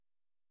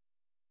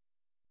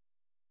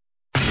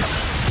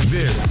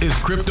This is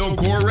Crypto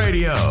Core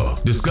Radio,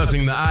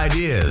 discussing the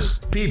ideas,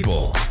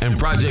 people, and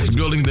projects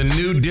building the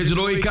new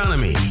digital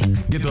economy.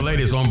 Get the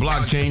latest on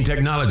blockchain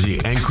technology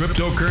and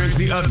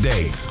cryptocurrency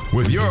updates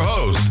with your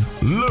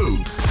host,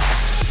 Lutz.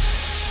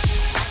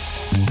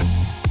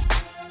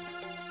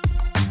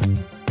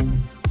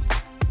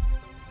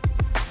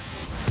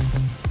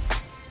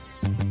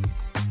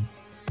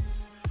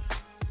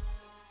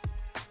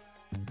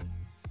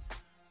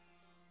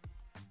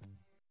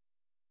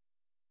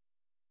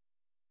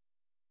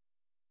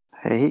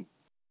 Hey,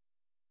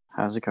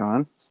 how's it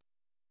going?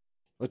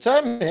 What's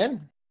up,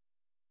 man?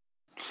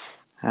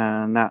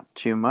 Not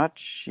too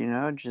much,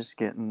 just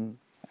getting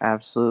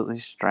absolutely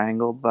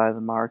strangled by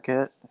the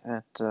market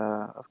at,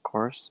 of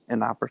course,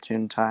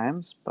 inopportune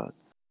times, but,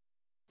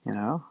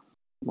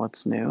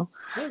 what's new?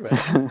 All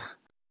right.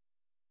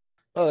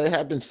 Well, it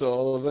happens to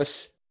all of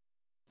us.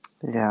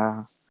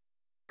 Yeah.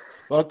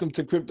 Welcome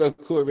to Crypto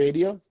Core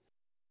Radio.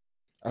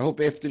 I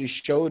hope after the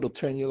show it'll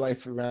turn your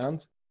life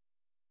around.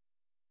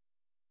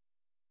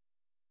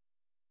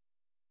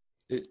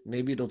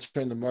 Maybe it'll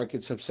turn the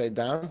markets upside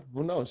down.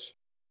 Who knows?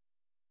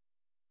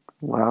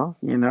 Well,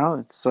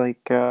 it's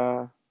like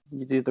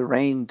you do the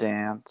rain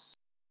dance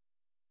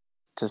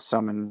to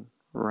summon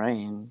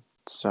rain.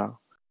 So,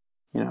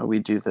 we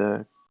do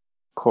the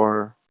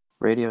core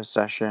radio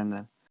session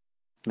and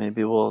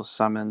maybe we'll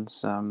summon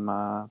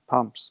some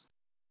pumps.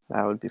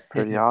 That would be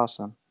pretty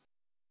awesome.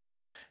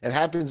 It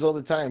happens all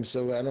the time,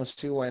 so I don't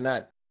see why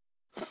not.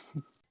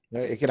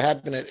 It could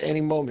happen at any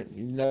moment.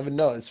 You never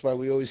know. That's why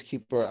we always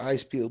keep our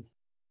eyes peeled.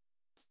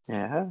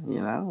 Yeah,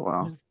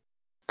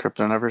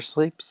 crypto never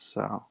sleeps,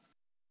 so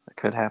it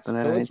could happen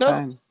at any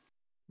time.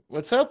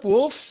 What's up,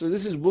 Wolf? So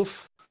this is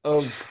Wolf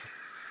of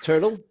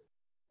Turtle,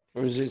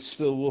 or is it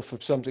still Wolf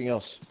of something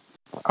else?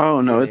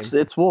 Oh no,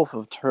 it's Wolf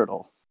of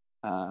Turtle.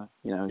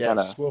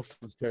 Yes, Wolf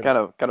of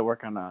Turtle. Gotta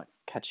work on a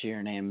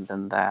catchier name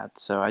than that.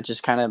 So I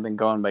just kind of been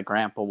going by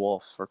Grandpa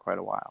Wolf for quite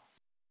a while.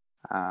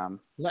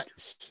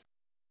 Nice.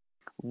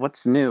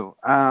 What's new?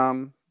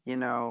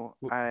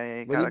 What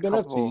have you been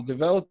up to? You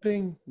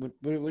developing? What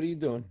are you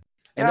doing?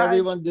 And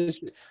everyone,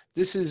 this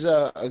is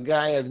a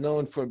guy I've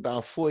known for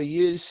about 4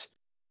 years,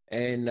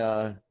 and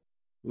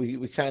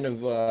we kind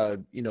of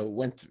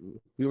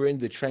we were in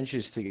the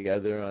trenches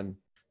together on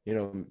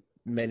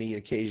many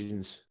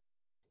occasions.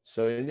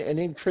 So and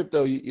in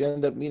crypto, you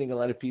end up meeting a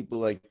lot of people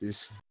like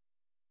this,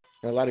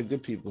 a lot of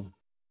good people.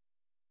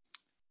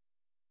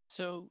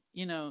 So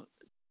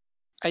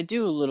I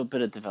do a little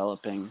bit of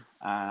developing.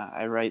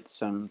 I write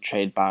some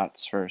trade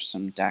bots for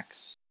some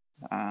decks.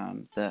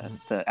 The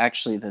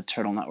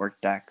TurtleNetwork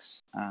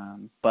decks.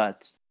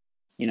 But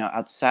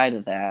outside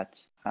of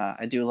that,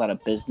 I do a lot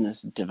of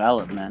business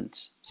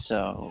development.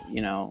 So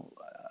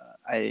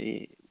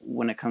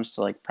when it comes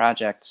to like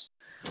projects.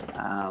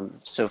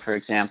 So for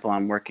example,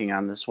 I'm working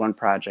on this one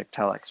project,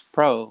 Telex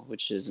Pro,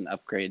 which is an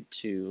upgrade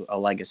to a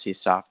legacy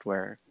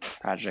software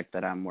project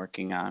that I'm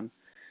working on.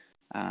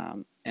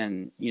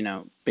 And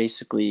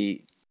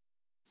basically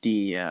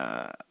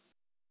the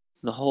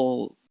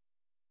whole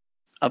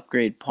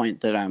upgrade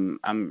point that I'm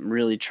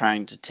really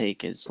trying to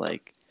take is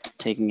like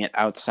taking it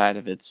outside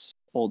of its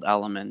old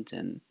element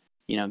and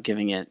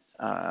giving it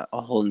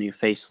a whole new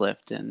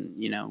facelift. And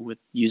with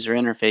user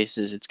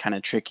interfaces, it's kind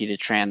of tricky to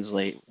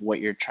translate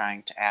what you're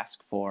trying to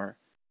ask for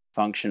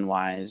function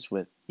wise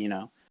with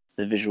the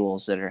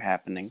visuals that are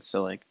happening.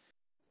 So like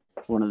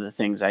one of the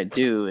things I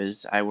do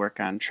is I work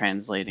on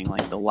translating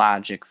like the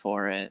logic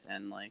for it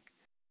and like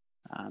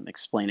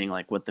explaining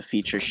like what the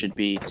feature should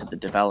be to the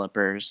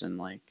developers, and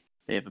like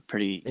they have a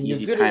pretty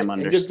easy time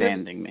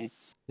understanding me.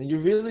 And you're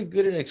really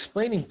good at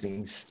explaining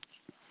things.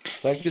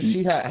 So I can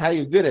see how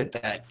you're good at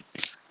that.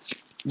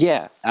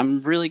 Yeah,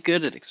 I'm really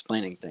good at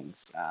explaining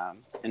things.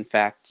 In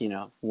fact,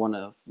 one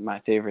of my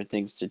favorite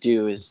things to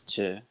do is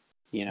to,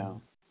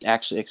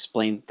 actually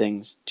explain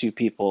things to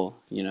people,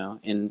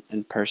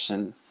 in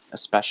person,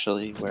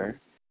 especially where,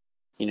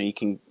 you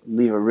can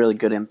leave a really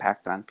good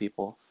impact on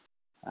people.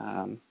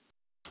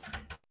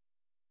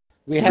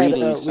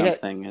 Reading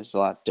something is a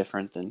lot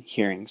different than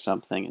hearing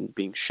something and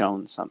being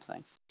shown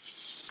something.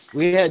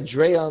 We had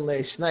Dre on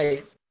last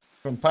night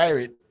from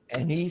Pirate,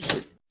 and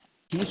he's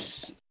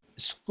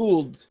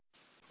schooled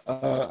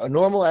a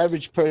normal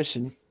average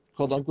person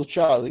called Uncle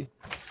Charlie.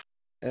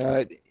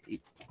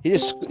 He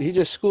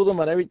just schooled him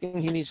on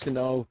everything he needs to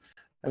know.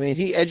 I mean,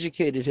 he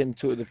educated him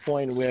to the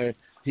point where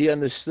he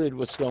understood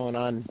what's going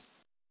on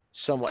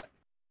somewhat.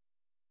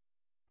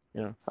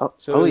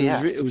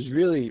 It was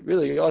really,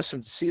 really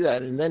awesome to see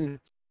that. And then,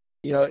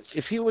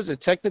 if he was a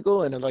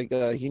technical and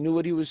he knew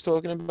what he was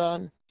talking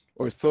about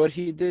or thought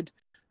he did,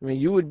 I mean,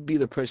 you would be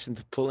the person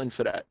to pull in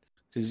for that,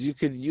 because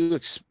you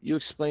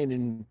explain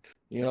in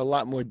a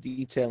lot more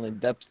detail and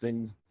depth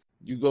than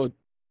you go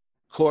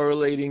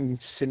correlating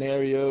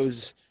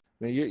scenarios.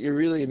 I mean, you're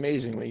really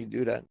amazing when you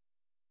do that.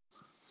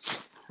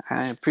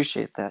 I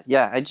appreciate that.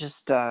 Yeah, I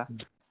just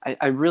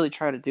I really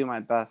try to do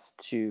my best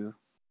to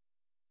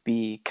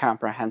be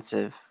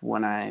comprehensive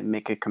when I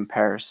make a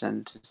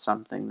comparison to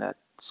something that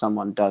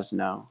someone does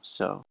know.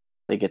 So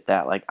they get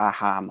that like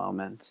aha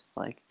moment.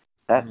 Like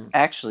that Mhm.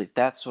 actually,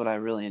 that's what I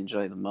really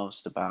enjoy the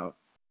most about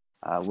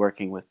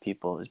working with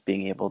people, is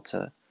being able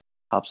to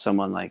help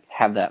someone like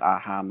have that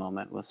aha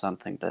moment with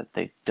something that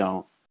they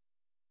don't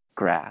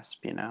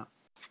grasp, you know?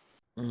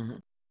 Mhm.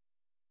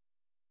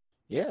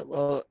 Yeah,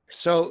 well,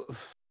 we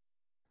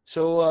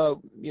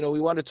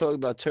want to talk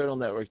about Turtle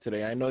Network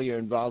today. I know you're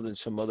involved in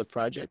some other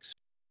projects,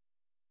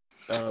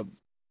 uh,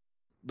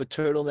 but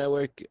Turtle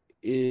Network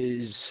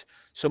is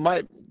so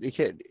my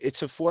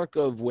it's a fork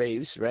of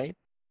Waves, right?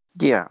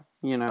 Yeah,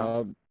 you know.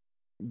 Um,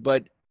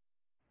 but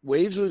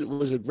Waves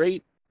was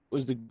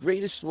the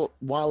greatest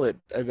wallet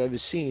I've ever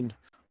seen.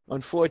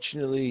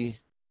 Unfortunately,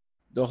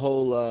 the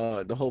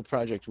whole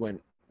project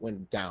went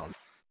down.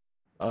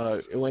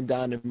 It went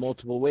down in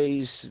multiple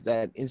ways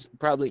that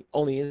probably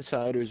only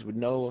insiders would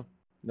know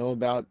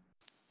about.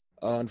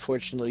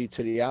 Unfortunately,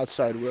 to the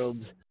outside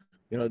world,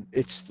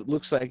 it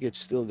looks like it's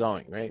still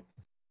going, right?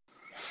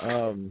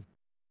 Um,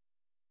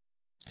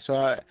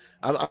 so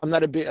I'm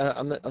not a big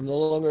I'm no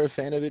longer a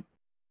fan of it.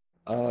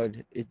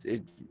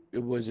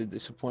 It was a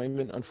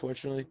disappointment,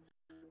 unfortunately.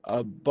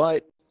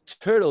 But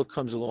Turtle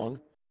comes along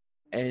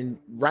and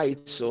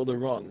rights all the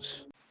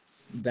wrongs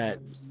that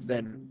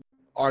that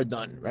are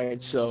done,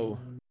 right? So,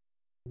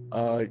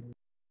 uh,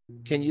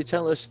 can you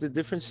tell us the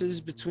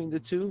differences between the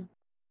two?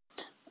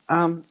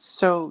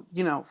 So,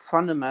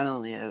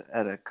 fundamentally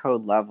at a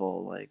code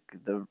level, like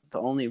the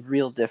only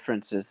real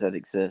differences that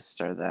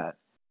exist are that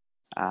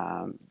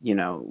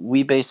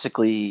we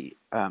basically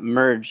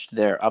merged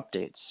their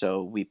updates,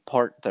 so we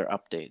port their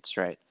updates,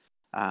 right?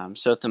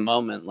 So at the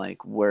moment,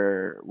 like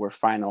we're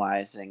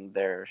finalizing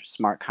their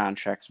smart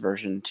contracts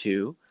version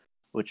 2,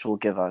 which will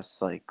give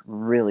us like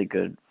really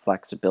good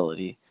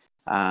flexibility,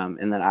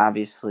 and then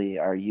obviously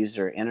our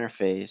user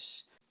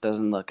interface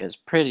doesn't look as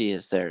pretty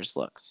as theirs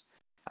looks.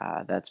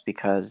 That's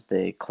because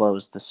they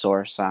closed the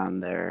source on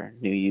their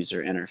new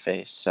user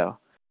interface, so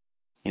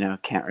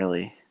can't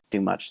really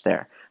do much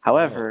there. Oh,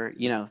 However,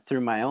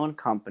 through my own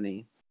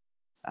company,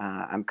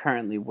 I'm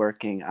currently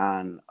working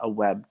on a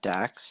web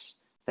DEX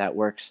that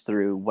works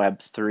through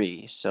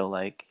Web3. So,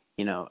 like,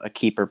 a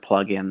keeper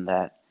plugin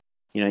that,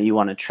 you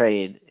want to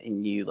trade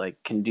and you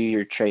like can do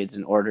your trades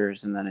and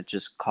orders, and then it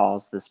just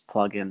calls this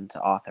plugin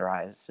to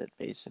authorize it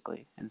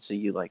basically. And so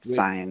you like where,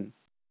 sign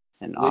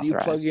and where do you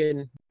plug authorize,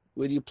 in?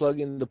 Where do you plug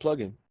in the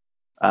plugin?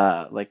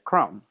 like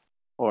Chrome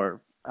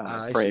or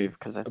I Brave, see.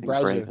 because I A think Brave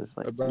browser, is a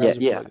like, yeah,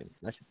 browser yeah, plugin.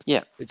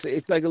 yeah,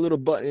 It's like a little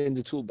button in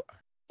the toolbar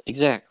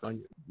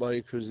exactly. while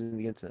you're cruising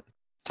the internet.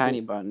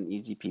 Tiny Cool. button,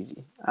 easy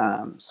peasy.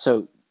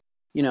 So,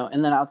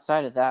 and then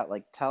outside of that,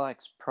 like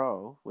Telex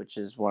Pro, which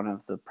is one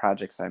of the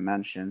projects I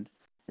mentioned,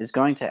 is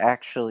going to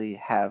actually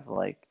have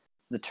like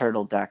the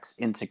Turtle decks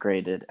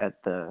integrated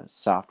at the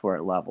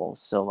software level.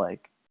 So,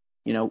 like,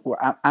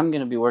 I'm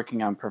going to be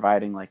working on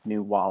providing like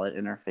new wallet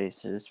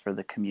interfaces for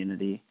the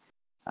community.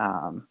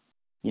 Um,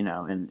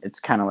 and it's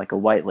kind of like a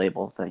white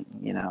label thing,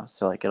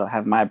 so like it'll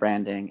have my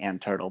branding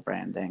and Turtle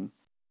branding,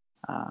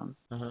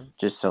 Uh-huh.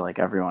 just so like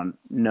everyone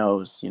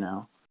knows,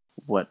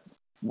 what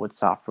what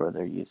software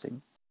they're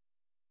using.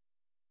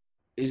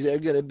 Is there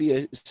going to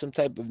be some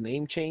type of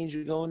name change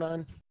going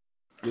on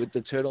with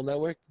the Turtle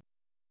Network?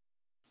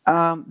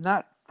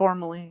 Not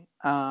formally.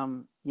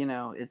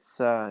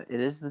 It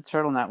is the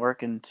Turtle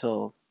Network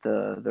until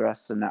the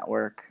rest of the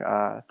network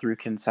through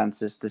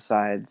consensus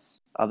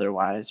decides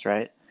otherwise,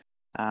 right?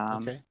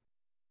 Um, Okay.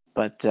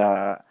 but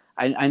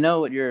I know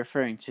what you're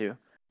referring to.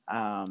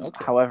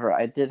 Okay. However,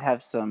 I did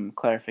have some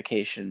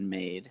clarification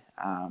made.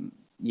 On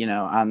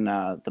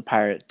the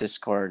Pirate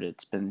Discord,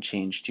 it's been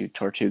changed to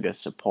Tortuga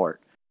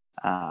support.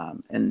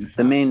 And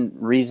the Huh. main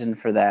reason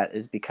for that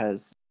is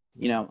because,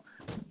 you know,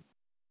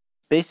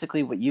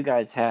 basically what you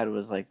guys had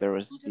was like there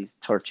was these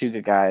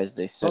Tortuga guys.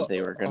 They said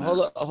they were gonna.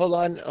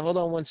 Hold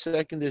on 1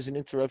 second. There's an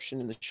interruption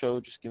in the show.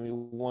 Just give me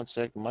 1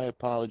 second. My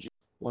apology.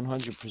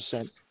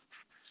 100%.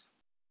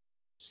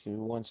 Just give me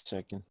 1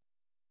 second.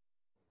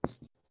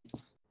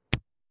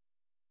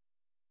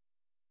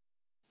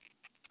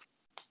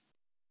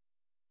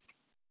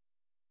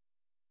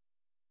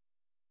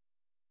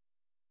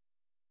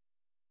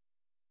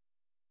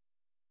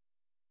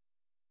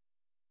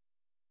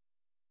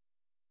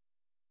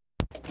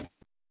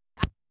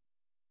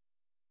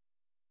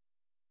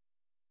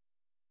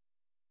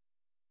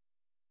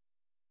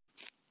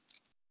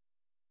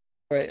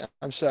 All right.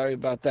 I'm sorry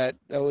about that.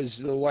 That was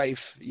the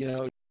wife.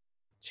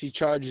 She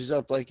charges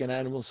up like an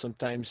animal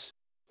sometimes.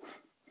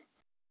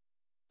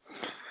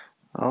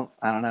 Well,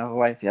 I don't have a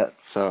wife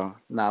yet, so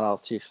not all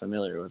too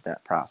familiar with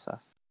that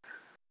process.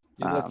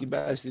 You lucky Um,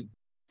 bastard.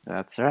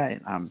 that's right.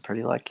 I'm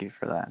pretty lucky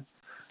for that.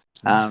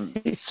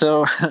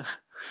 So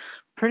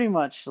pretty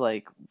much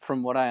like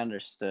from what I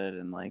understood,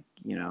 and like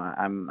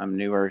I'm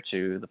newer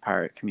to the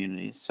pirate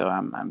community, so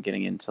I'm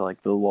getting into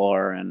like the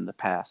lore and the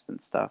past and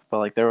stuff. But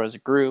like there was a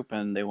group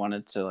and they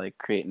wanted to like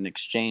create an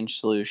exchange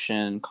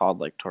solution called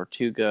like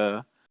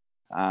Tortuga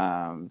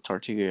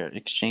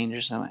Exchange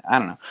or something. I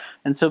don't know.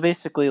 And so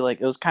basically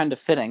like it was kind of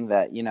fitting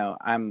that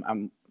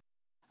I'm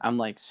I'm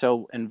like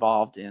so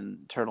involved in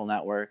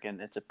TurtleNetwork,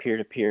 and it's a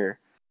peer-to-peer,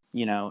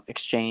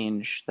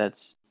 exchange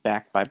that's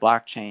backed by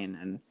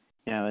blockchain, and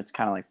it's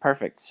kind of like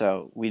perfect.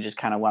 So we just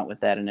kind of went with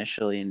that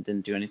initially and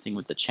didn't do anything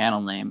with the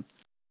channel name.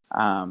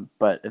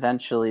 But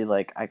eventually,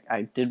 like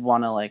I did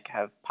want to like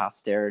have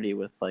posterity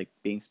with like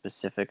being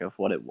specific of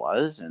what it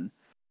was, and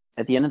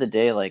at the end of the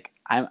day, like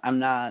I'm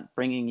not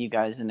bringing you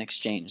guys an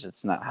exchange.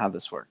 That's not how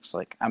this works.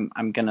 Like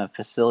I'm gonna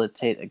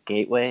facilitate a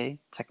gateway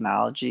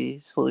technology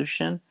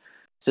solution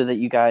so that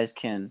you guys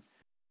can,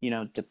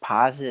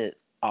 deposit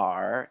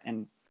R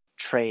and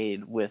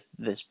trade with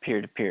this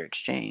peer-to-peer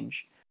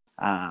exchange.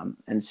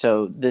 And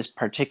so this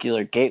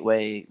particular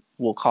gateway,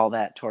 we'll call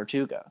that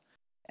Tortuga,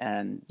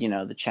 and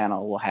the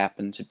channel will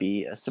happen to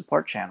be a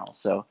support channel.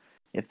 So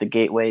if the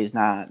gateway is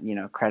not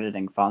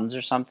crediting funds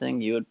or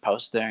something, you would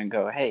post there and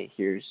go, hey,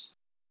 here's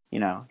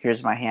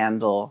my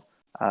handle,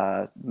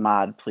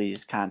 mod,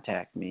 please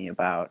contact me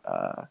about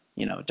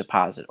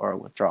deposit or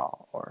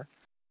withdrawal, or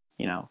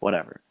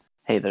whatever.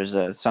 Hey,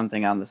 there's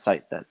something on the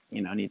site that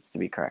needs to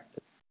be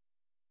corrected.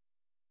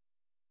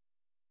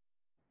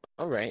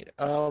 All right.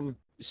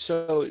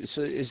 So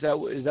is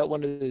that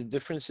one of the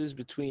differences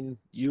between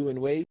you and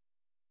Wave?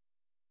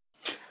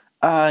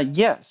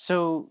 Yeah.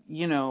 So,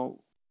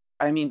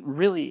 I mean,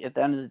 really, at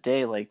the end of the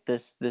day, like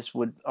this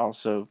would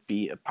also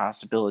be a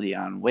possibility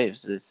on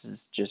Waves. This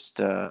is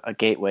just a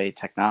gateway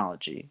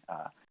technology.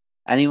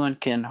 Anyone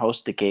can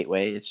host a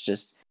gateway. It's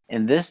just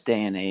in this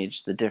day and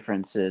age, the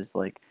difference is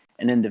like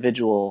an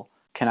individual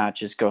cannot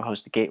just go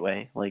host a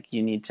gateway. Like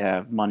you need to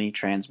have money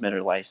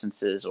transmitter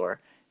licenses, or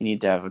you need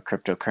to have a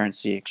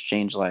cryptocurrency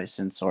exchange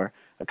license, or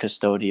a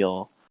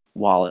custodial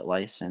wallet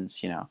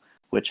license.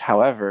 Which,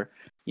 however,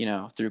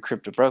 through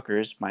crypto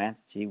brokers, my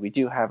entity, we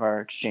do have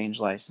our exchange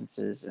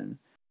licenses and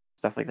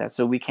stuff like that.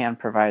 So we can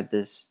provide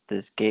this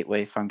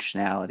gateway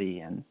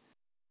functionality and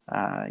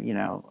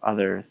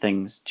other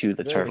things to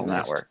the Very Turtle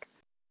nice. Network.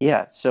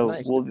 Yeah, so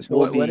Nice. we'll So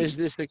we'll what be is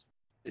this?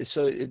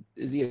 So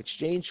is the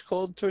exchange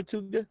called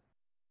Tortuga?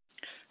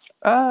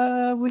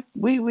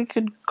 we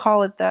could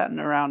call it that in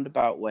a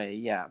roundabout way,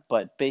 yeah.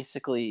 But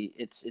basically,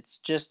 it's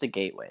just a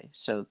gateway.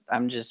 So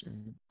I'm just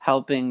Mhm.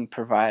 helping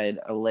provide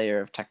a layer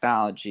of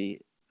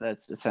technology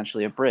that's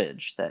essentially a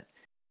bridge that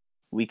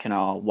we can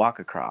all walk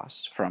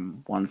across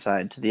from one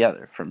side to the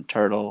other, from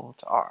Turtle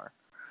to R.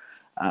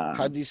 Um,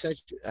 How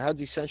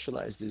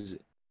decentralized is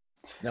it?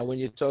 Now, when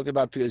you talk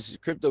about, because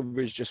Crypto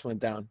Bridge just went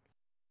down,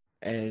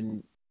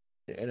 and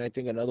I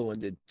think another one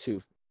did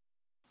too.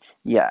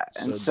 yeah,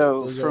 and So so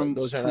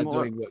those are from not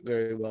what doing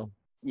very well.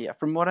 yeah,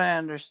 from what I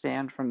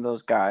understand from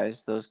those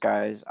guys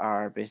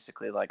are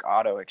basically like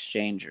auto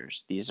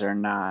exchangers. These are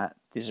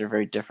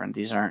very different.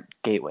 These aren't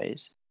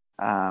gateways.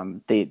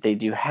 They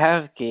do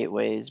have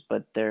gateways,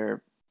 but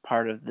they're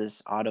part of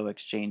this auto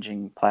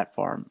exchanging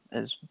platform,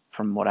 is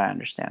from what I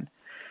understand.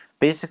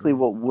 Basically, Mhm.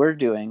 what we're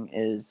doing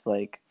is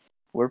like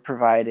we're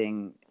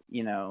providing,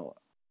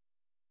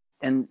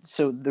 and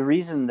so the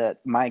reason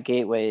that my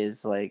gateway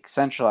is like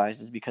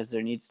centralized is because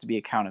there needs to be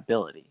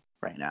accountability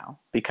right now,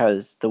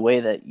 because the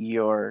way that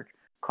your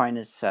coin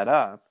is set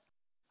up,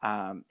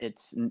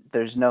 it's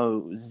there's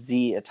no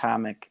Z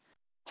atomic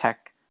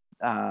tech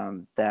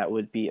that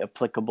would be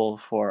applicable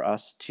for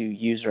us to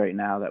use right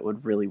now that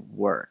would really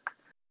work,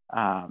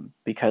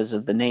 because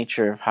of the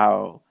nature of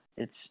how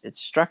it's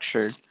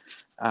structured.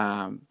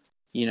 um,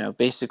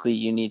 Basically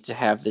you need to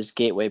have this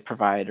gateway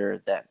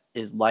provider that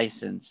is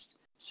licensed,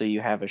 so you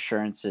have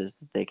assurances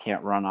that they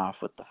can't run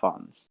off with the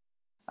funds.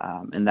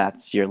 And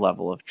that's your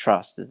level of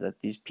trust, is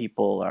that these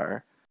people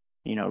are,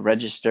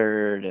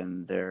 registered,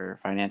 and they're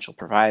financial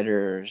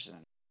providers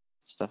and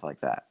stuff like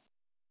that.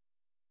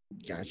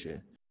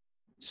 Gotcha.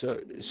 So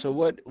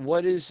what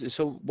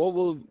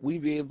will we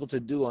be able to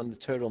do on the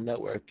Turtle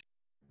Network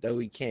that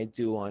we can't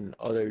do on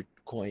other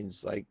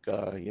coins like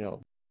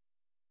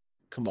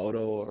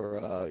Komodo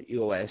or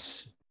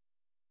EOS?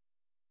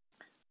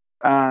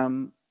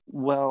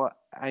 Well,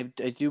 I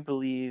do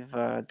believe,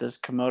 does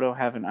Komodo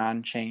have an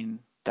on-chain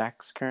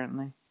DEX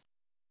currently?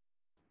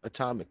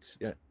 Atomics,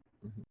 yeah.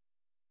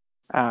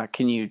 Mhm.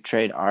 Can you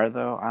trade R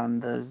though on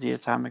the Z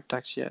Atomic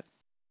DEX yet?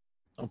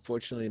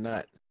 Unfortunately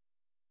not.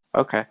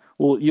 Okay.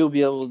 Well, you'll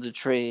be able to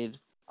trade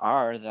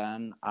R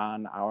then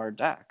on our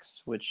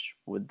DEX, which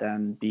would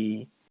then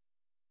be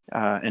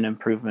an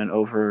improvement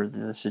over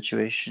the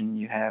situation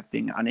you have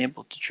being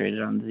unable to trade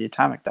it on the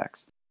Atomic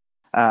DEX.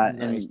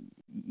 Nice.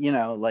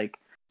 And like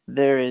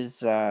there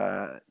is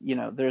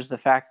there's the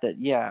fact that,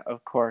 yeah,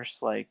 of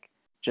course, like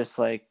just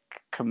like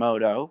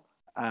Komodo,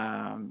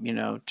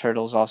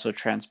 Turtle's also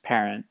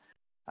transparent.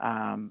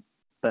 um,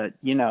 but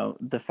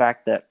the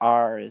fact that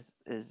R is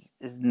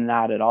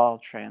not at all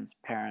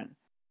transparent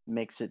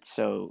makes it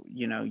so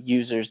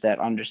users that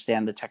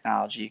understand the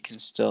technology can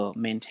still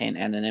maintain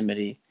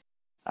anonymity,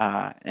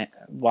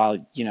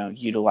 while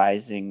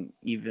utilizing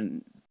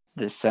even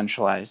this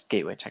centralized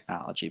gateway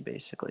technology,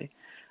 basically.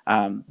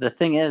 The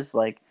thing is,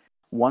 like,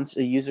 once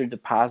a user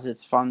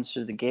deposits funds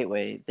through the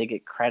gateway, they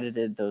get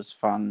credited those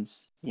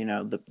funds,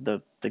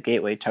 the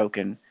gateway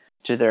token,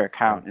 to their Right.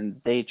 account, and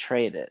they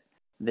trade it.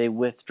 they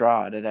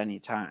withdraw it at any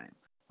time.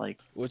 Like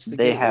What's the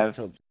they gateway have,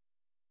 token?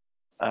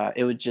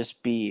 it would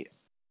just be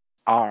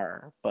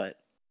R, but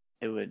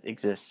it would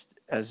exist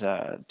as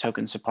a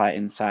token supply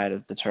inside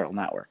of the Turtle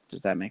network.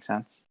 Does that make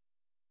sense?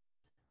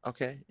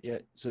 Okay, yeah.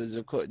 So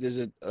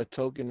there's a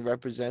token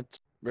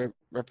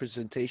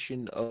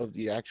representation of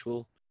the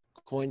actual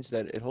coins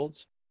that it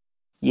holds.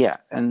 Yeah,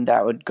 and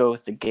that would go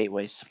with the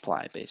gateway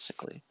supply,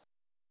 basically.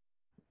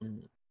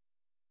 Mhm.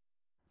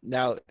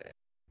 Now,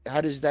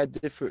 how does that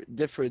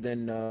differ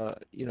than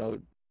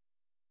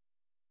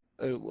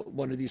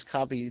one of these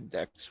copy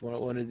decks,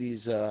 one of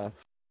these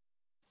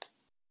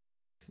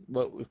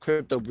what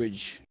crypto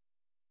bridge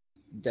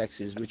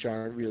dexes, which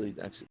aren't really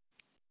dexes?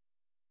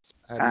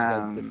 How does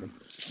that differ?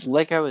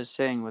 Like I was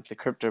saying with the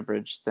crypto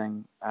bridge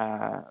thing,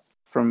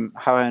 from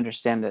how I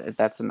understand it,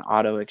 that's an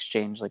auto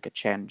exchange like a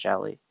Chan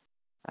Jelly.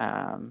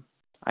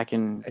 I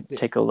can I think,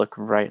 take a look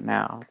right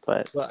now,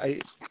 but well, I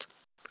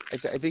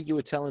think you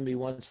were telling me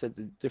once that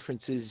the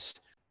difference is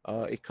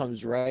it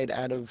comes right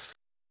out of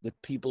the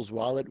people's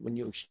wallet when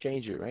you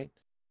exchange it, right?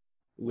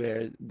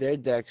 Where their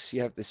decks,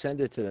 you have to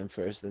send it to them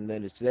first, and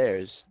then it's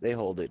theirs. They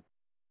hold it,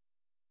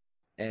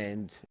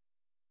 and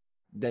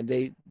then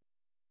they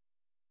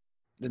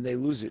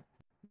lose it,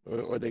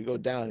 or they go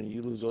down, and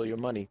you lose all your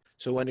money.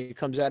 So when it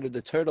comes out of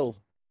the Turtle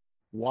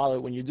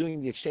wallet, when you're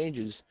doing the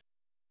exchanges,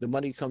 the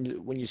money comes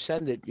when you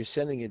send it. You're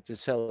sending it to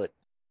sell it.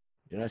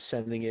 You're not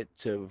sending it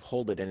to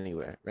hold it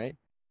anywhere, right?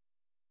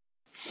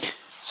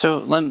 so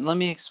let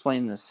me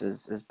explain this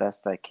as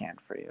best I can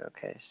for you.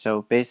 Okay,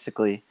 so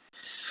basically,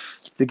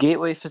 the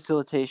gateway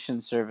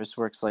facilitation service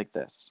works like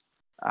this.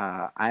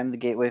 I'm the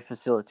gateway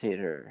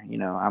facilitator.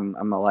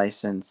 I'm a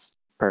licensed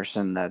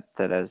person that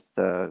has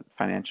the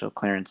financial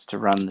clearance to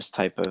run this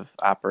type of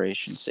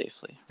operation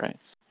safely, right?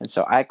 And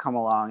so I come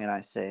along and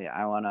I say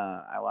I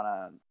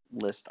wanna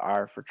list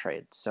R for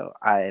trade. So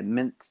I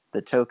mint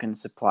the token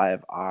supply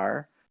of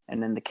R,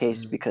 and in the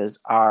case Mhm. because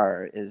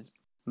R is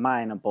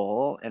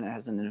mineable and it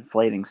has an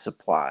inflating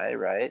supply,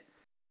 right?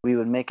 We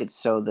would make it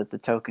so that the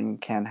token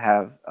can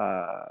have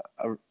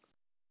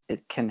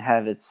it can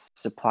have its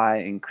supply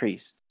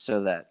increased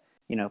so that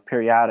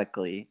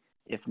periodically,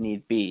 if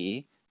need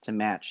be, to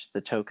match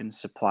the token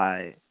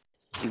supply,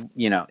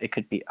 it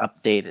could be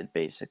updated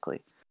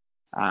basically.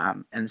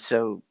 And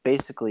so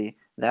basically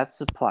that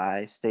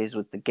supply stays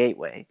with the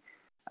gateway.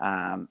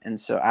 And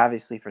so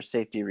obviously for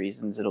safety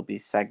reasons it'll be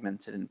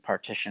segmented and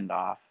partitioned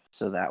off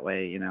so that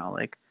way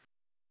like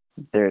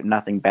there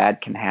nothing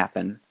bad can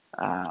happen.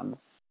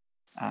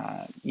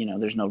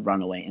 There's no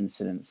runaway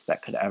incidents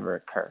that could ever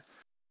occur.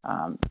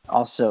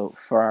 Also,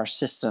 for our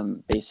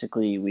system,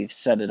 basically, we've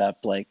set it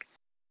up like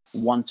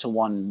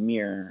one-to-one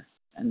mirror,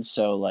 and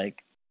so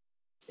like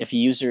if a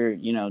user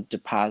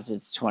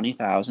deposits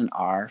 20,000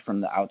 R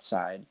from the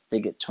outside, they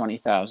get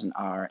 20,000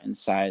 R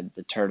inside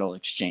the Turtle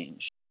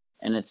exchange,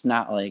 and it's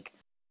not like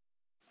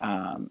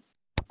um,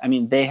 I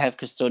mean, they have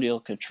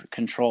custodial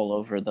control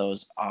over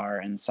those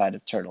R inside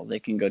of Turtle. They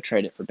can go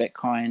trade it for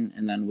Bitcoin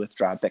and then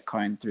withdraw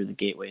Bitcoin through the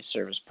gateway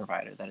service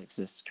provider that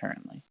exists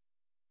currently.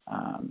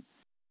 Um,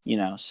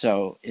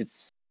 so it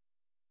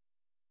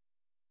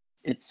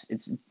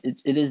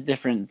is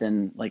different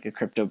than like a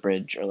crypto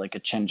bridge or like a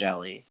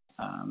Chenjali.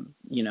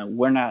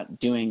 We're not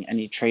doing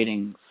any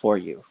trading for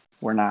you.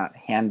 We're not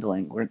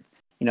handling.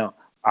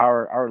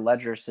 Our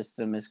ledger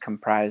system is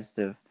comprised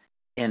of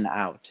in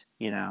out.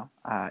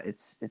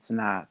 It's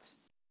not.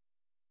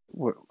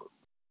 We're,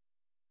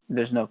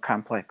 there's no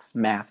complex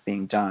math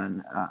being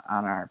done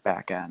on our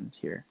back end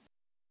here.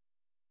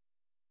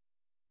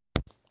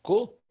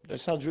 Cool. That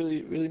sounds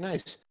really really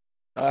nice.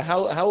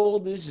 How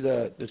old is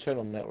the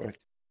Turtle network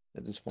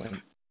at this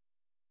point?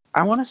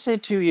 I want to say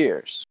 2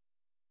 years.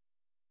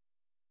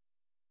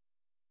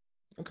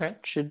 Okay,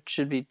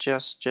 Should be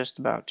just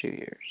about 2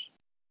 years.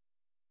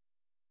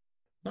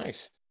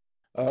 nice.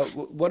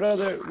 What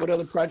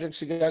other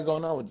projects you got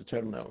going on with the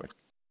Turtle network?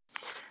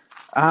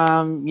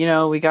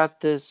 We got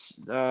this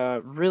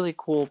really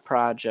cool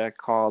project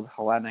called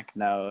Hellenic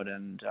Node,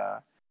 and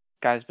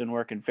guy's been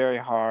working very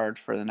hard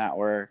for the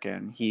network,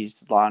 and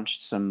he's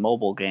launched some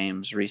mobile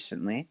games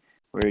recently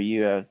where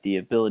you have the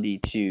ability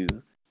to,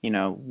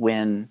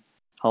 win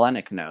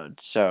Hellenic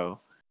Node. So,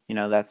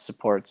 that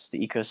supports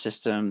the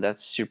ecosystem.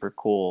 That's super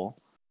cool,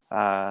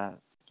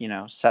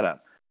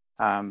 setup.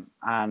 On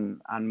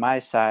my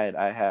side,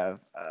 I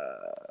have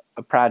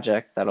a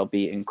project that'll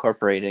be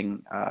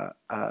incorporating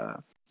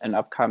an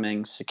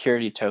upcoming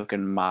security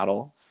token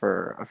model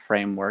for a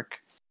framework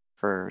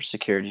for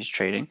securities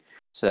trading.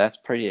 So that's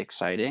pretty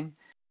exciting.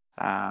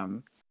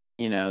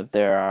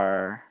 There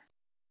are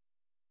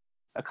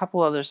a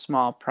couple other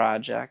small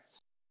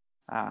projects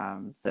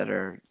that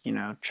are,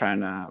 trying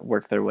to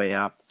work their way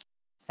up.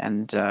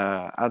 And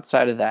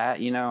outside of that,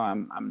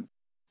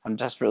 I'm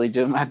desperately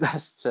doing my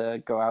best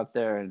to go out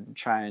there and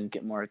try and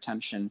get more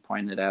attention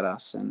pointed at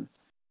us, and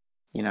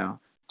you know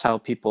tell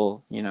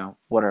people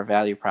what our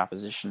value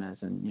proposition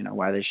is, and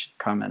why they should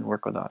come and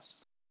work with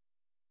us.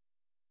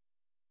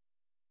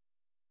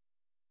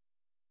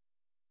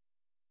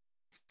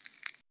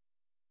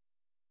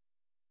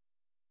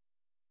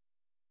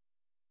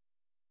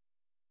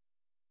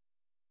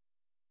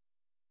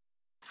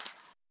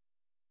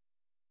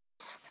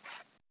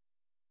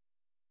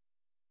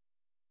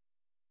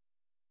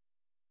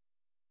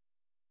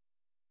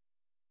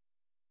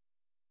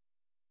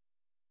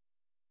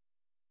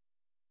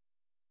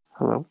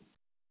 Hello?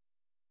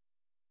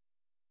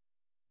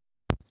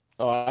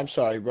 Oh, I'm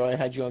sorry, bro. I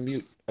had you on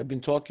mute. I've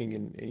been talking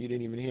and you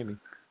didn't even hear me.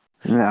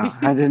 No,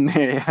 I didn't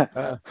hear you.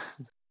 uh,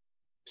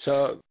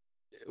 so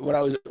what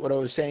I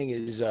was saying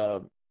is,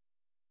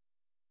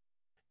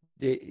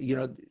 you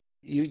know,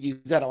 you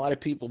got a lot of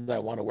people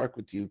that want to work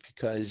with you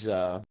because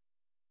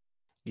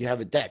you have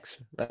a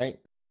DEX, right?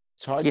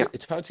 Yeah.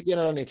 It's hard to get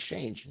on an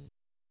exchange.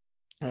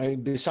 I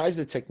mean, besides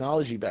the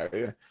technology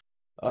barrier,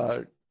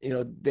 uh,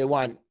 they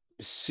want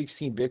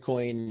 16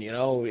 Bitcoin,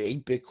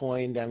 8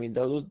 Bitcoin. I mean,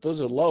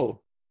 those are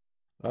low.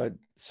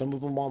 Some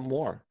of them want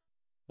more.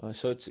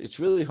 So it's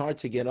really hard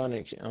to get on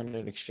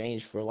an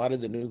exchange for a lot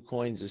of the new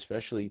coins,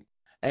 especially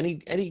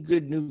any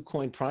good new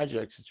coin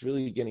projects. It's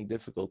really getting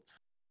difficult.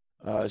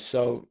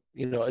 So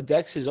a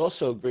DEX is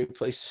also a great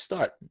place to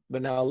start.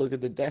 But now look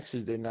at the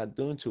DEXs; they're not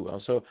doing too well.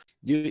 So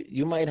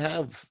you might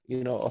have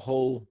a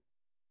whole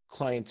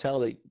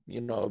clientele that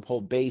a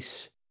whole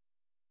base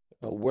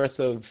worth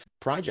of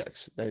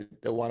projects that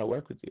want to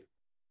work with you.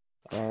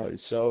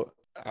 So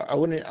I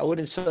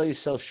wouldn't sell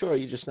yourself short.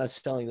 You're just not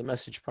selling the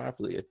message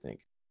properly, I think.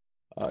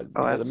 Oh,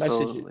 The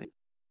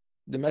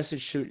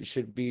message absolutely.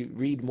 should be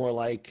read more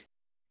like,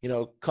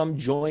 come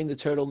join the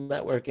Turtle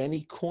Network.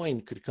 Any coin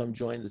could come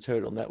join the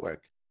Turtle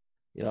Network,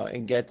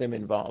 and get them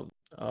involved.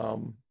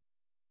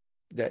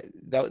 That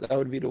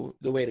would be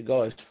the way to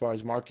go as far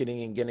as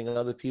marketing and getting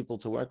other people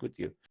to work with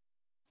you.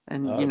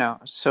 And Uh,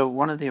 so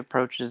one of the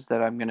approaches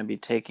that I'm going to be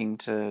taking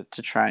to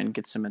try and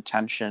get some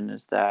attention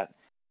is that,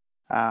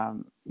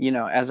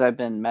 as I've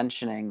been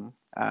mentioning,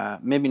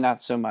 maybe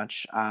not so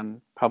much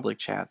on public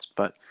chats,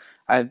 but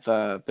I've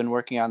been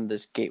working on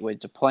this gateway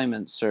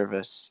deployment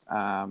service,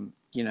 and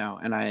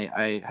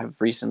I have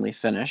recently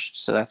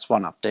finished. So that's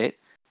one update.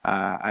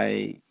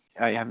 I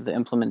have the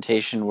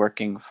implementation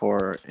working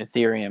for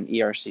Ethereum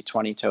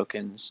ERC20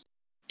 tokens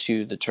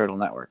to the Turtle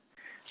Network.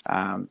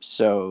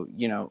 So,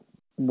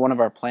 one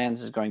of our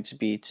plans is going to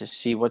be to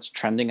see what's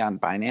trending on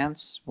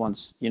Binance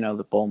once,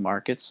 the bull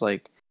market's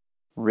like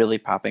really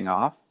popping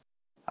off.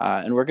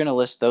 And we're going to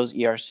list those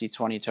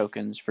ERC20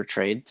 tokens for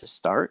trade to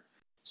start.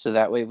 So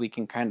that way we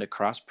can kind of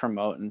cross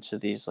promote into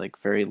these like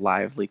very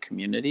lively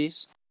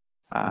communities.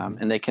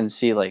 mhm, And they can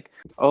see like,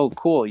 oh,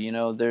 cool,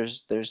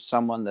 there's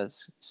someone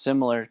that's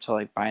similar to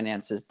like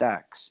Binance's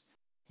DEX,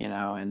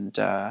 and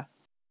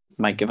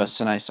might give mhm. us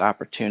a nice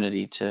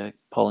opportunity to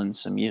pull in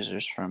some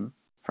users from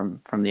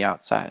the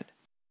outside.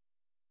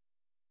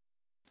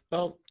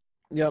 Well,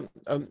 yeah,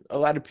 a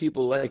lot of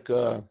people like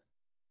going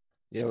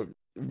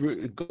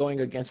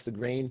against the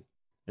grain,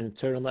 and the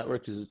Turtle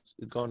Network is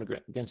going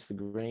against the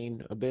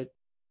grain a bit.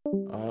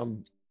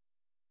 Um,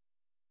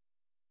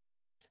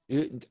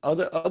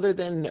 other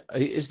than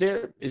is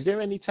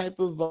there any type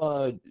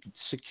of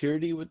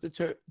security with the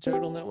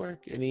Turtle Network?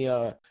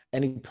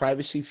 Any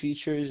privacy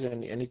features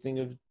and anything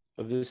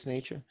of this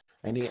nature?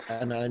 Any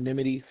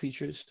anonymity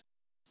features?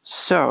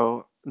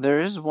 So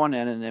there is one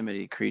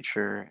anonymity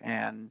creature,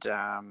 and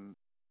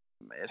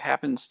it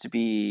happens to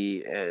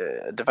be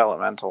a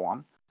developmental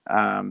one.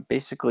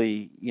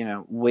 Basically,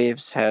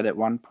 Waves had at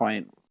one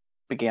point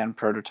began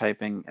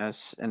prototyping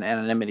as an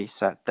anonymity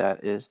set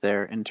that is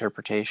their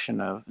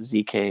interpretation of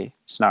ZK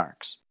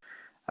snarks.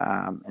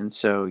 And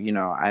so,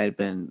 I had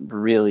been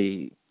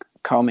really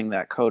combing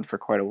that code for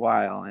quite a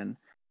while, and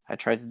I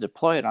tried to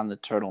deploy it on the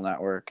Turtle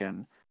network,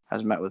 and I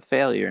was met with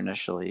failure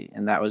initially,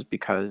 and that was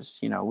because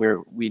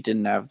we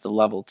didn't have the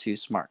level 2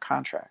 smart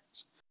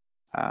contracts.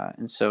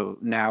 And so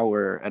now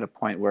we're at a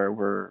point where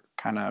we're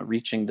kind of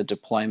reaching the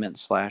deployment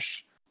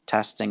slash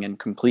testing and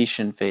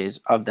completion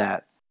phase of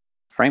that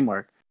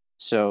framework.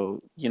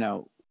 So,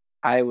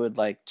 I would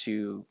like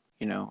to,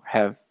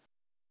 have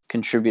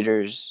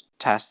contributors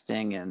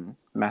testing and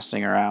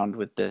messing around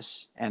with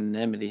this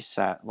anonymity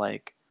set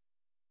like,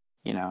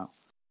 you know,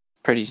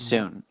 pretty Mhm.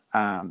 soon.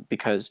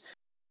 Because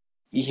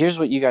here's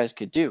what you guys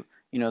could do.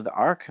 The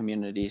R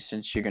community,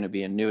 since you're going to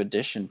be a new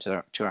addition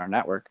to our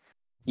network,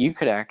 you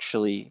could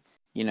actually,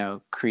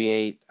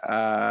 create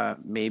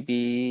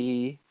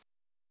maybe,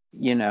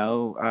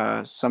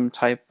 some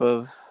type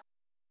of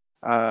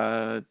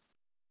uh,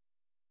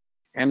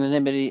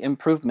 anonymity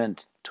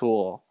improvement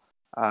tool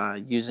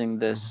using Mhm.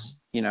 this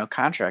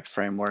contract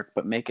framework,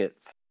 but make it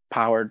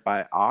powered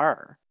by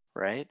R,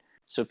 right?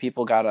 So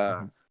people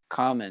gotta Mhm.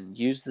 come and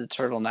use the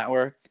Turtle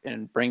network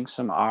and bring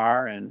some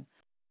R and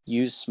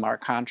use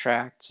smart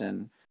contracts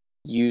and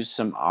use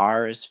some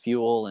R as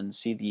fuel and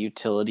see the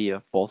utility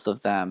of both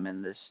of them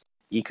in this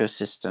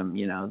ecosystem,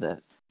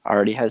 that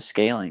already has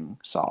scaling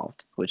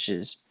solved, which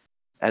is,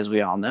 as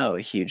we all know,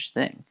 a huge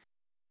thing.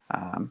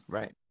 Um,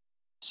 Right.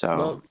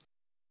 so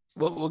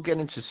Well, we'll get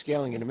into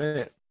scaling in a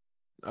minute.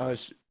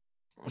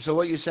 So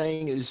what you're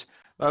saying is,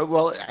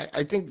 well,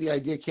 I think the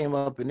idea came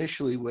up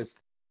initially with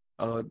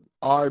uh,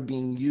 R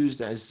being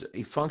used as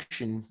a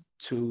function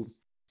to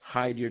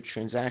hide your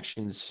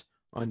transactions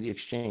on the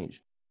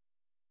exchange.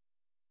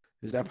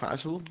 Is that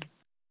possible?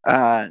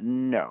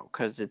 No,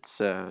 because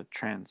it's a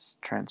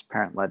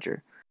transparent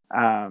ledger.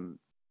 Um,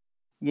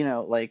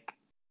 like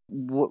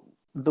what?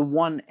 the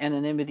one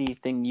anonymity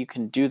thing you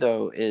can do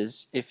though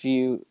is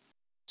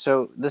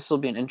so this will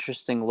be an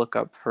interesting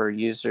lookup for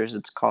users.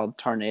 It's called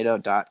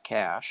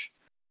tornado.cache.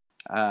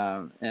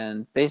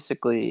 And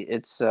basically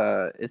it's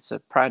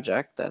a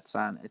project that's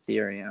on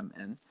Ethereum,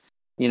 and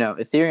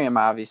Ethereum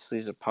obviously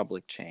is a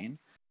public chain,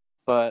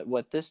 but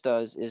what this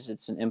does is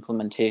it's an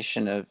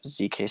implementation of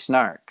ZK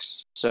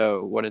snarks.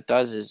 So what it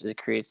does is it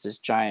creates this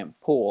giant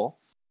pool,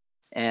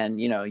 and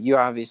you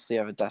obviously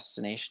have a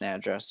destination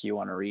address you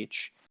want to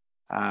reach,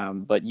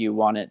 but you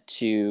want it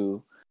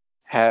to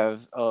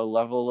have a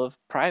level of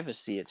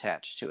privacy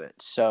attached to it.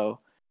 So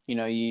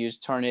you use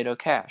Tornado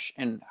Cache,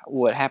 and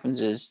what happens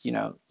is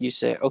you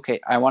say, okay,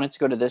 I want it to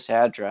go to this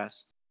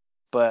address,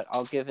 but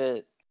I'll give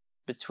it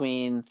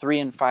between 3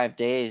 and 5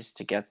 days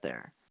to get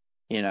there.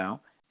 you know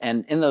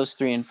and in those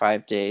 3 and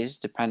 5 days,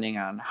 depending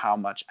on how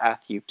much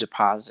ETH you've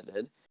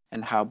deposited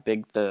and how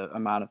big the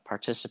amount of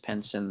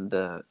participants in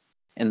the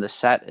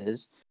set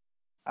is,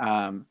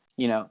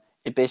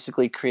 it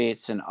basically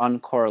creates an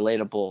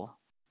uncorrelatable,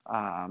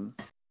 um,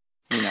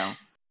 you know,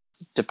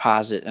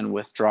 deposit and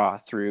withdraw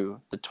through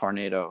the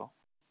Tornado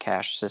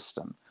Cache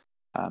system,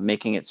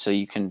 making it so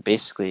you can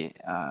basically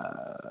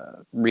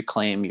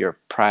reclaim your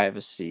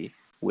privacy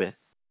with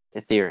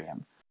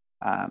Ethereum.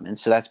 And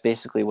so that's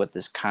basically what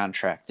this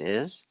contract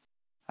is.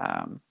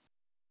 Um,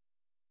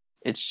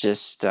 it's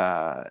just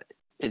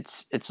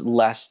it's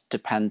less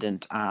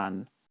dependent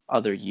on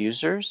other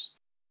users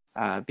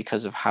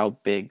because of how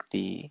big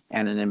the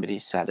anonymity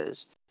set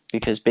is.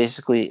 Because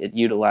basically, it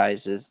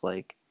utilizes,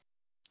 like,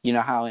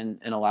 how in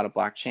a lot of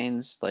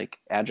blockchains, like,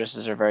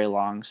 addresses are very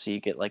long, so you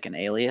get like an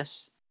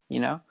alias. You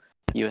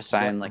Yeah.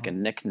 assign like a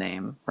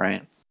nickname,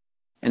 right?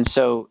 And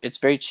so it's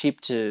very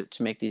cheap to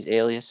make these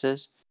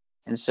aliases.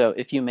 And so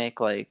if you make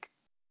like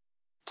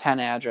 10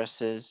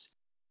 addresses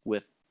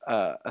with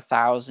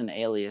 1,000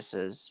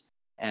 aliases,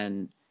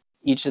 and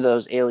each of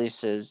those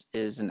aliases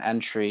is an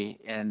entry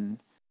in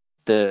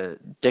the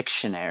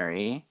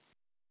dictionary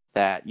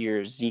that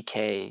your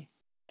ZK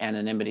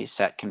anonymity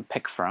set can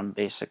pick from,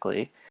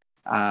 basically.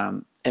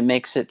 It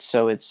makes it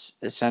so it's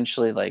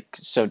essentially like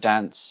so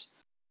dense,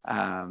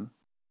 that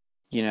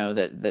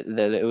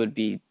it would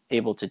be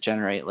able to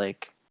generate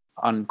like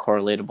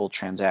uncorrelatable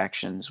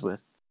transactions with,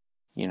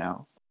 you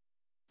know,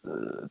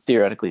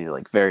 theoretically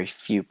like very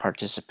few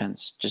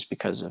participants, just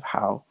because of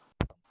how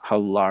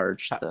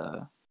large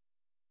How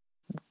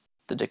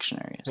the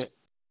dictionary is.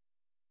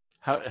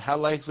 how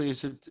likely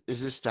is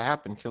this to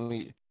happen?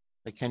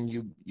 Can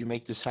you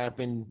make this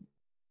happen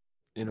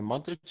in a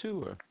month or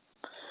two? Or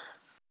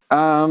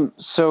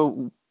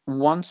So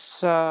once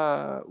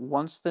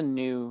the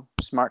new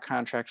smart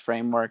contract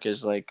framework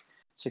is like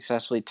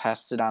successfully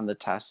tested on the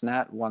test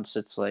net, once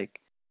it's like,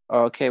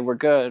 oh, okay, we're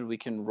good, we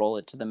can roll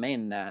it to the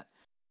main net.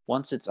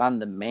 Once it's on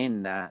the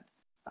main net,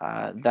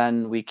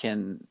 then we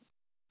can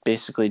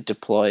basically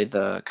deploy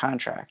the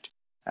contract.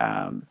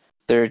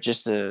 There are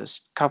just a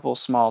couple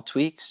small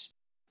tweaks,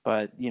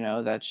 but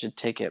that should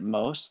take at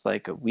most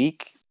like a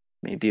week,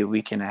 maybe a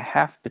week and a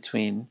half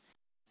between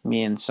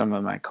me and some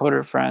of my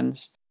coder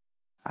friends.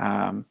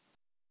 Um,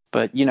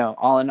 but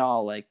all in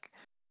all, like,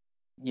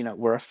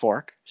 we're a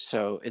fork,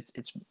 so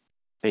it's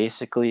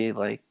basically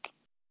like,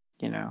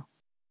 you know,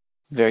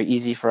 very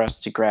easy for us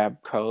to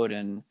grab code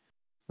and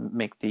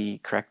make the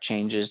correct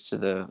changes to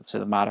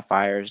the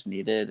modifiers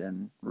needed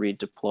and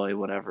redeploy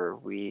whatever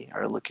we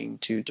are looking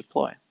to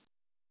deploy.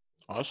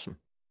 awesome.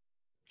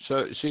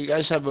 So you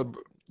guys have it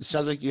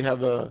sounds like you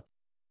have a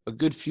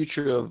good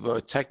future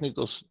of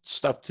technical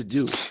stuff to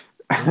do.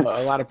 A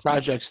lot of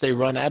projects, they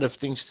run out of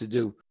things to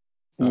do,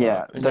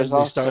 Yeah, and there's then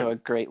they start. also a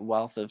great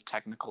wealth of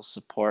technical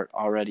support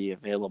already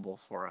available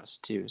for us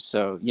too.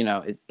 So,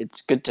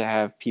 it's good to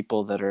have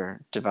people that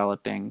are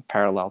developing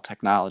parallel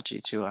technology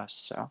to us.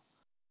 So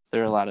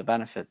there are a lot of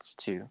benefits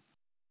to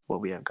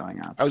what we have going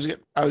on. I was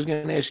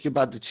going to ask you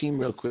about the team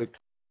real quick.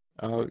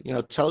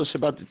 Tell us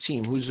about the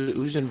team.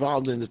 Who's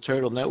involved in the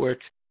Turtle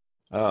Network?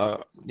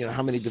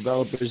 How many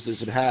developers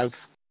does it have?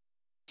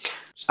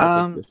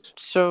 Stuff like this.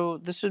 So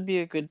this would be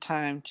a good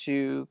time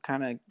to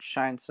kind of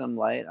shine some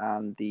light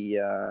on the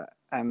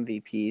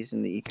MVPs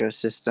in the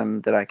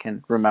ecosystem that I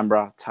can remember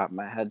off the top of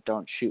my head.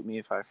 Don't shoot me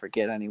if I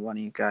forget any one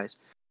of you guys.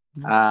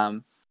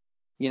 Um,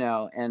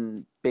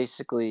 and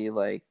basically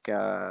like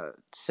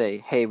say,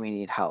 hey, we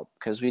need help,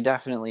 because we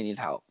definitely need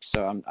help.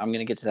 So I'm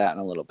gonna get to that in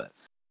a little bit.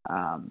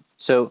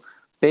 So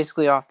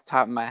basically, off the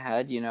top of my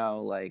head,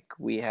 like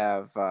we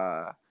have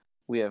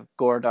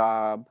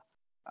Gordob,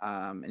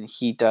 and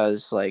he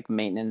does like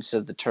maintenance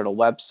of the Turtle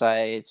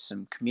website,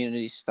 some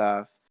community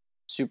stuff,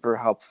 super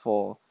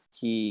helpful.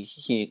 He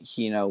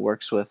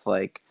works with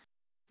like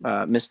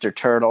Mr.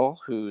 Turtle,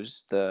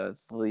 who's the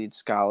lead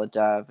Scala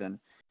dev, and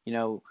you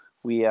know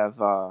we have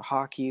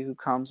Hockey, who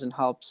comes and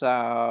helps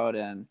out,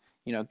 and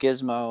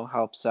Gizmo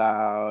helps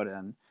out,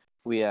 and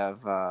we have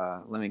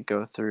let me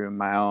go through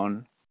my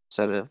own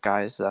set of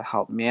guys that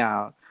help me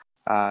out.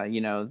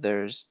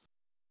 There's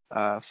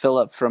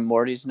Philip from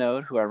Morty's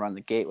Node, who I run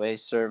the gateway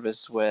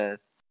service with,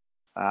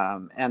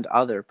 and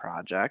other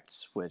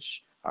projects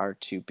which are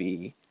to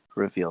be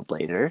revealed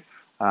later.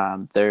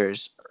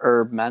 There's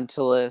Herb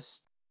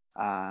Mentalist,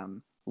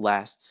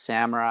 Last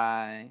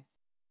Samurai,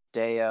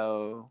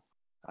 Deo,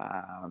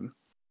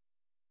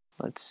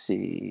 let's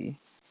see,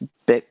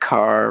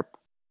 Bitcarp.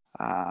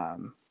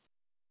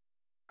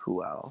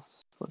 Who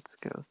else? Let's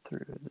go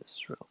through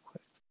this real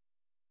quick.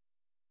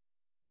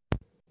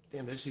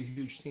 Damn, that's a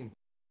huge team.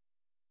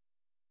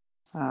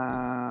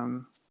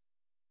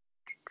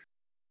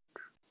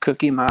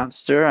 Cookie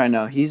Monster, I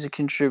know he's a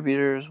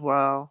contributor as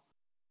well.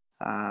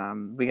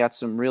 We got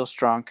some real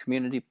strong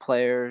community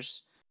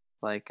players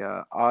like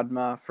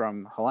Adma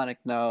from Hellenic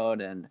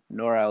Node and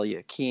Noor El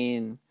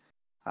Yakin.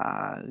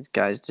 These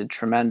guys did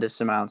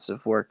tremendous amounts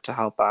of work to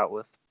help out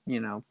with,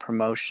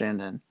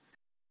 promotion and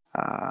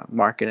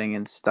marketing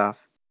and stuff.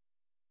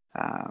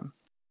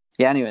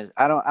 Anyways,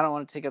 I don't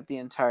want to take up the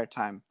entire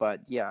time, but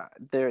yeah,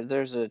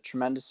 there's a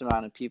tremendous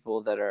amount of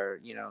people that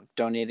are,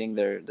 donating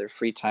their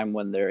free time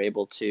when they're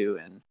able to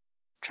and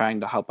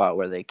trying to help out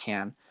where they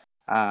can.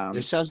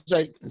 It sounds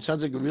like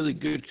a really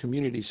good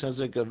community. Sounds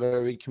like a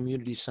very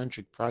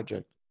community-centric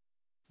project.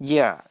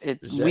 Yeah,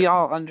 we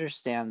all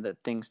understand that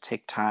things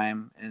take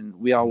time and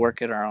we all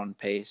work at our own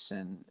pace,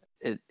 and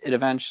it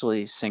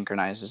eventually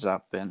synchronizes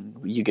up and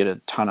you get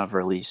a ton of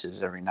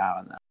releases every now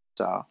and then.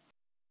 So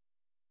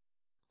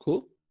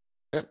cool.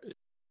 Yeah.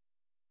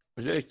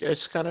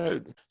 It's kind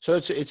of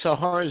it's a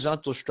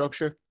horizontal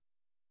structure.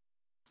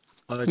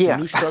 It's a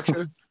new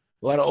structure.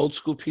 A lot of old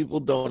school people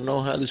don't know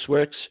how this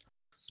works.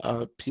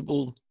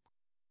 People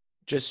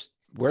just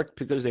work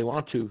because they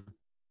want to.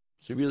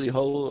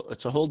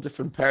 It's a whole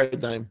different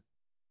paradigm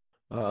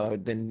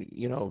than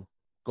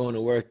going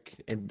to work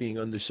and being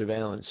under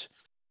surveillance.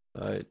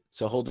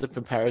 It's a whole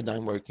different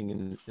paradigm working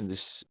in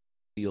this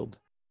field.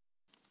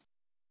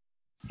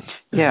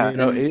 Yeah,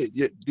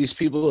 these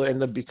people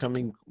end up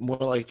becoming more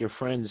like your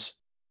friends.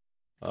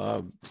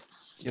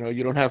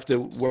 You don't have to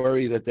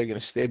worry that they're going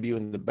to stab you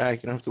in the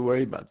back. You don't have to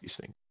worry about these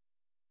things.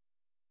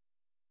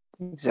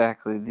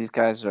 Exactly. These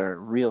guys are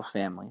real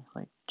family,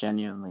 like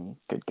genuinely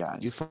good guys.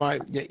 You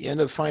end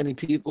up finding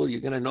people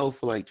you're going to know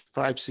for like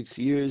 5-6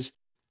 years,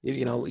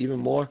 even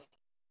more.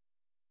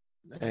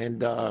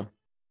 And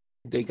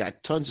they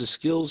got tons of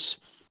skills,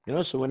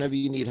 so whenever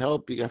you need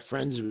help, you got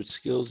friends with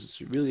skills. It's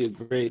really a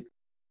great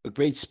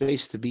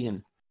space to be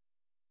in.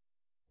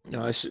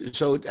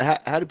 So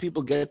how do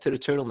people get to the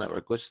Turtle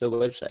Network? What's the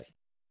website?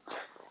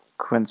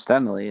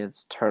 Coincidentally,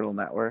 it's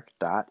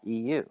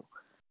turtlenetwork.eu.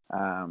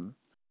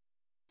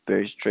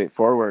 Very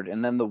straightforward.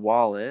 And then the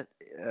wallet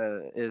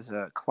is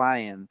a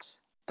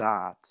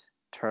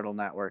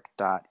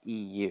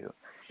client.turtlenetwork.eu.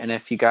 And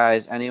if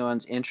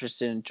anyone's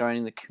interested in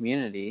joining the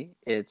community,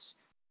 it's,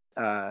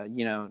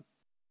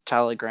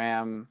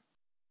 Telegram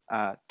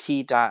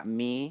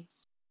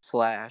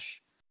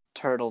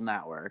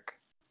t.me/turtlenetwork.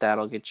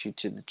 That'll get you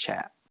to the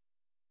chat.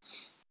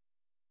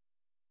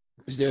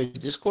 Is there a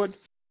Discord?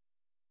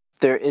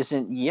 There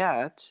isn't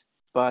yet,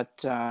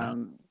 but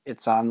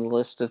it's on the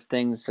list of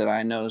things that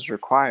I know is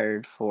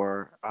required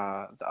for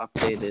the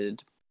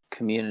updated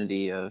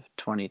community of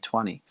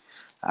 2020.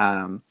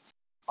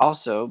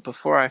 Also,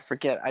 before I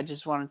forget, I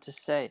just wanted to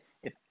say,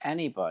 if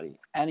anybody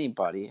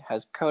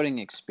has coding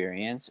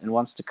experience and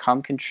wants to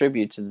come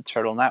contribute to the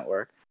Turtle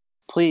Network,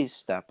 please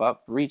step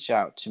up, reach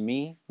out to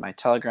me. My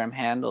Telegram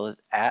handle is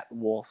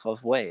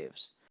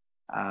 @wolfofwaves.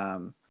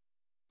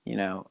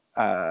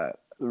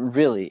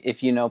 Really,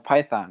 if you know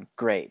Python,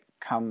 great.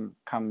 Come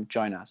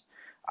join us.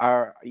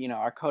 Our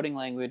coding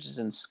language is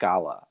in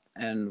Scala,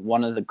 and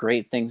one of the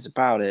great things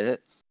about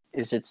it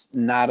is it's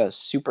not a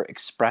super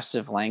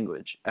expressive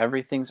language.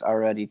 Everything's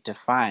already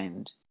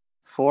defined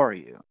for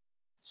you.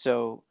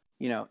 So,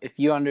 if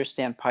you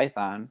understand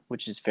Python,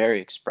 which is very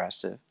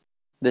expressive,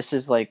 this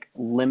is like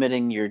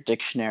limiting your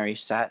dictionary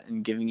set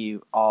and giving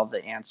you all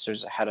the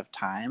answers ahead of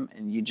time,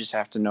 and you just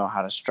have to know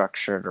how to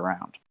structure it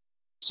around.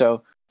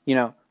 So,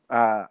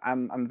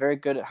 I'm very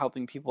good at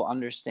helping people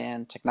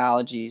understand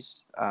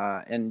technologies,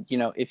 and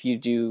if you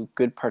do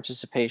good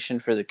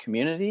participation for the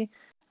community,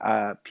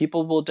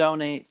 people will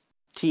donate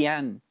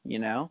TN.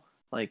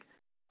 Like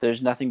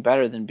there's nothing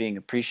better than being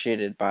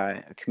appreciated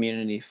by a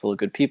community full of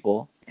good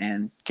people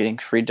and getting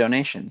free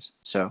donations.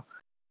 So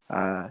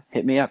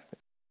hit me up.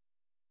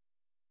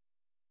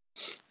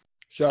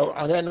 So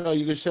on that note,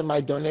 you can send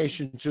my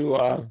donation to.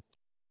 Hold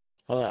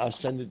on, I'll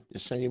send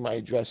you my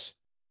address.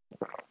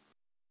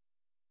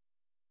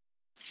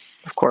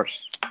 Of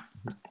course.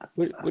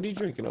 What are you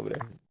drinking over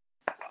there?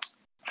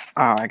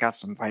 I got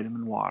some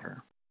vitamin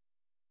water.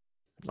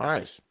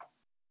 Nice.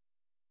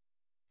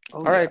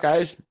 All right,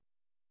 guys.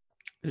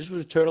 This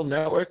was Turtle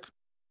Network.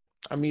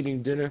 I'm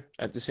eating dinner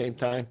at the same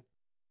time.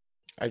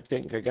 I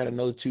think I got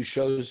another 2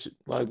 shows.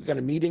 Well, we got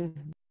a meeting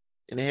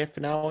in a half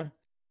an hour,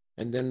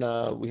 and then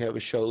we have a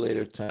show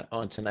later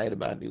on tonight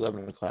about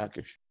 11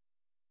 o'clock-ish.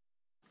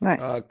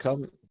 Nice.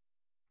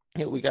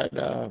 Yeah, we got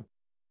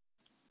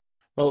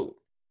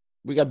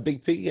we got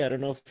Big Piggy. I don't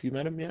know if you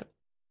met him yet.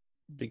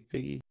 Big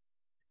Piggy.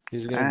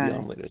 He's going to be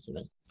on later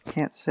tonight.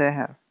 Can't say I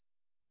have.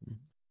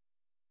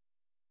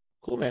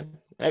 Cool, man.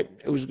 right.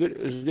 It was good.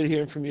 It was good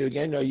hearing from you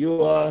again. Are you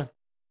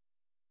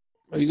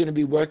going to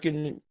be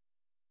working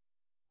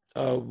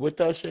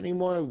with us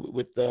anymore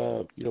with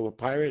with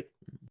Pirate?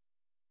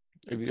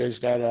 Have you guys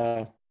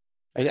got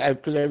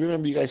because I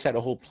remember you guys had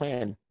a whole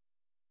plan.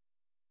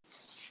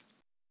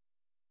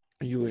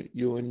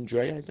 You and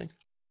Dre, I think.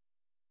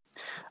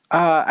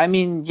 I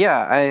mean,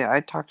 yeah, I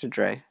talked to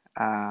Dre.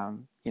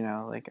 I'm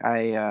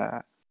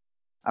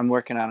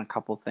working on a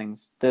couple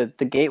things. The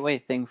gateway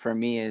thing for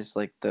me is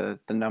like the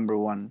number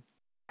one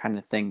kind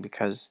of thing,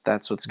 because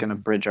that's what's going to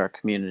bridge our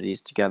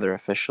communities together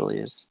officially,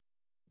 is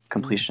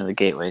completion of the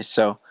gateway.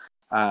 So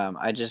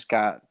I just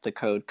got the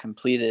code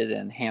completed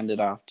and handed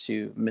off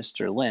to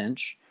Mr.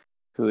 Lynch,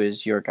 who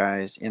is your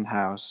guys'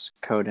 in-house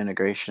code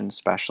integration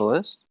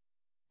specialist.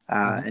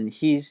 And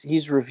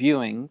he's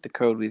reviewing the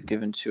code we've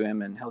given to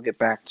him, and he'll get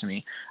back to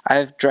me.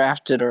 I've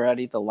drafted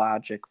already the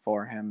logic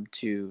for him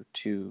to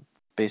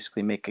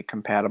basically make it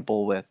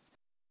compatible with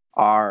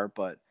R,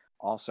 but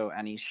also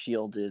any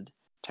shielded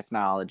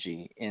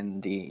technology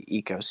in the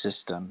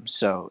ecosystem.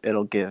 So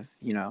it'll give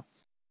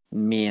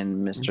me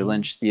and Mr.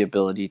 Lynch the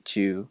ability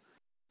to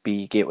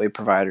be gateway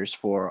providers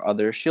for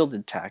other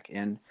shielded tech,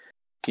 and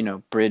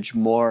bridge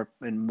more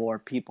and more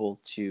people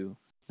to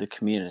the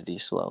community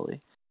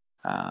slowly.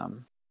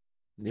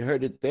 You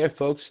heard it there,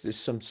 folks. There's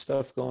some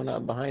stuff going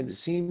on behind the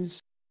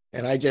scenes,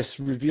 and I just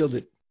revealed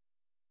it.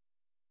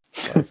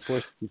 So I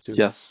forced you to.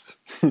 Yes.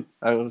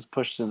 I was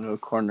pushed into a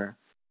corner.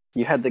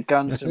 You had the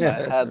gun to my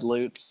head,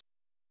 Lutz.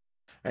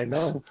 I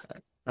know.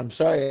 I'm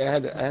sorry. I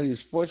had to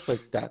use force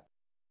like that.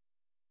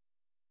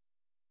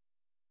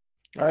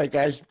 All right,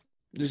 guys.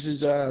 This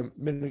has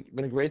been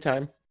a great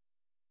time.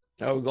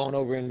 Now we're going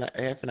over in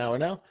half an hour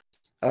now.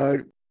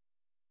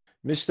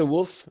 Mr.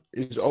 Wolf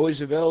is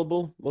always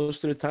available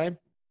most of the time,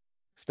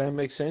 if that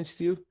makes sense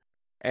to you.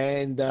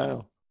 And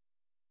this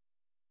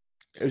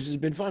has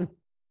been fun.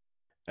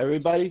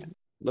 Everybody,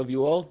 love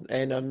you all.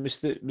 And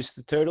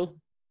Mr. Turtle,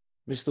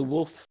 Mr.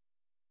 Wolf.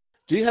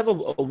 Do you have a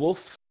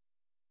wolf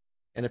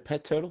and a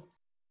pet turtle?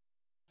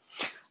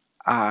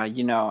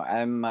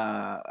 I'm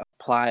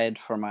applied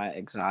for my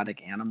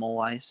exotic animal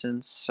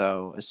license,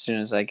 so as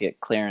soon as I get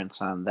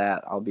clearance on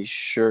that, I'll be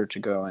sure to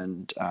go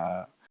and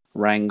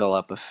wrangle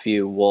up a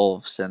few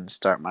wolves and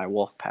start my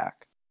wolf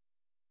pack.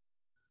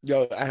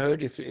 Yo, I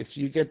heard if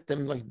you get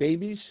them like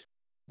babies,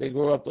 they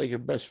grow up like your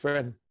best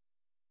friend.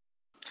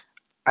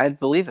 I'd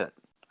believe it.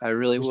 I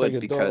really Just would,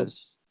 like a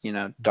because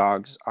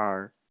dogs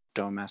are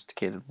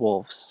domesticated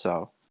wolves,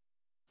 so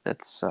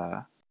that's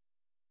that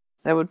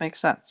would make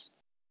sense.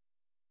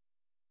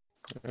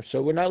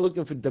 So we're not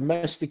looking for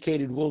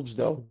domesticated wolves,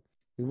 though.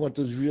 We want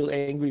those real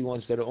angry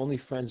ones that are only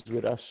friends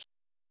with us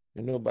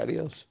and nobody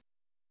else.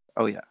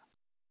 Oh, yeah.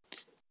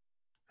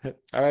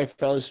 All right,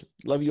 fellas.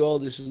 Love you all.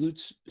 This is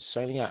Lutz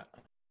signing out.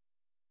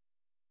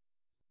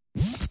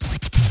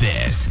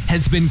 This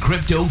has been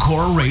Crypto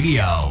Core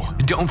Radio.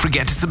 Don't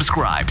forget to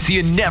subscribe so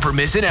you never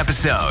miss an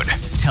episode.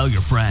 Tell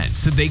your friends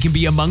so they can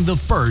be among the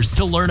first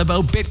to learn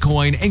about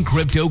Bitcoin and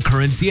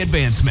cryptocurrency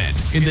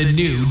advancement in the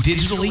new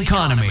digital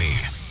economy.